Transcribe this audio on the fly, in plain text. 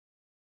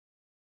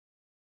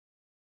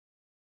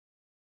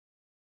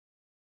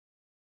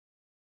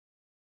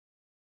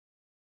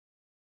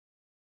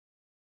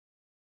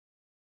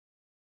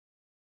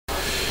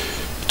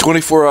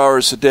24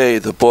 Hours a Day,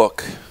 the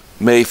book,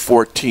 May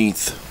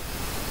 14th.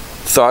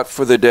 Thought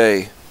for the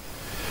day.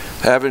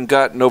 Haven't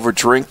gotten over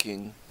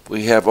drinking.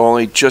 We have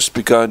only just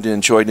begun to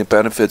enjoy the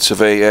benefits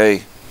of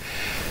AA.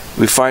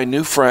 We find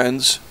new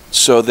friends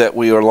so that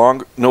we are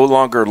no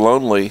longer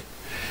lonely.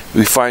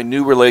 We find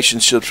new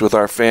relationships with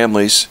our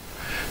families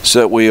so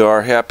that we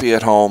are happy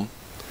at home.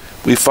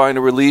 We find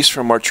a release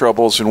from our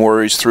troubles and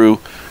worries through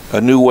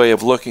a new way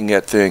of looking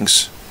at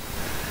things.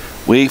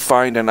 We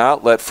find an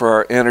outlet for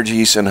our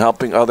energies in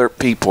helping other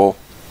people.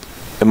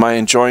 Am I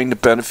enjoying the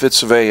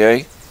benefits of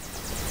AA?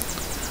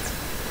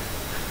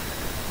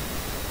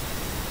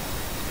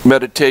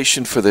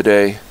 Meditation for the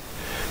day.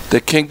 The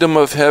kingdom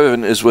of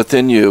heaven is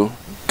within you.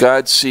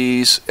 God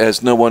sees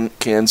as no one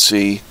can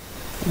see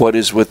what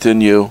is within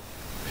you.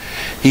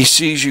 He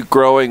sees you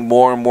growing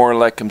more and more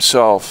like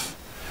Himself.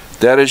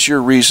 That is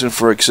your reason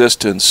for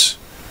existence,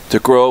 to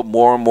grow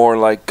more and more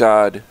like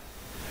God,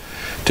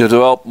 to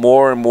develop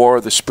more and more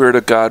of the Spirit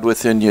of God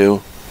within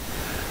you.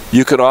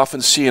 You can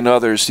often see in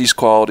others these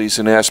qualities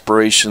and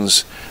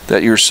aspirations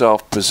that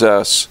yourself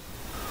possess.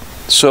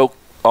 So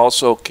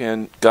also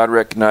can God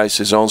recognize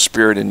His own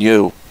Spirit in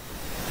you.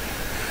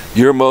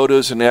 Your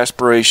motives and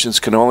aspirations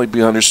can only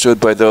be understood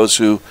by those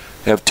who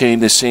have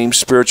attained the same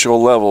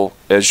spiritual level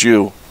as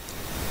you.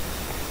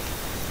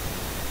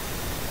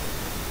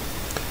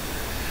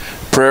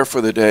 Prayer for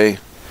the day.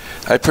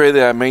 I pray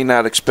that I may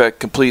not expect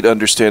complete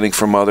understanding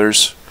from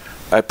others.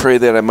 I pray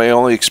that I may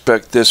only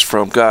expect this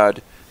from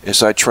God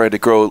as I try to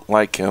grow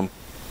like Him.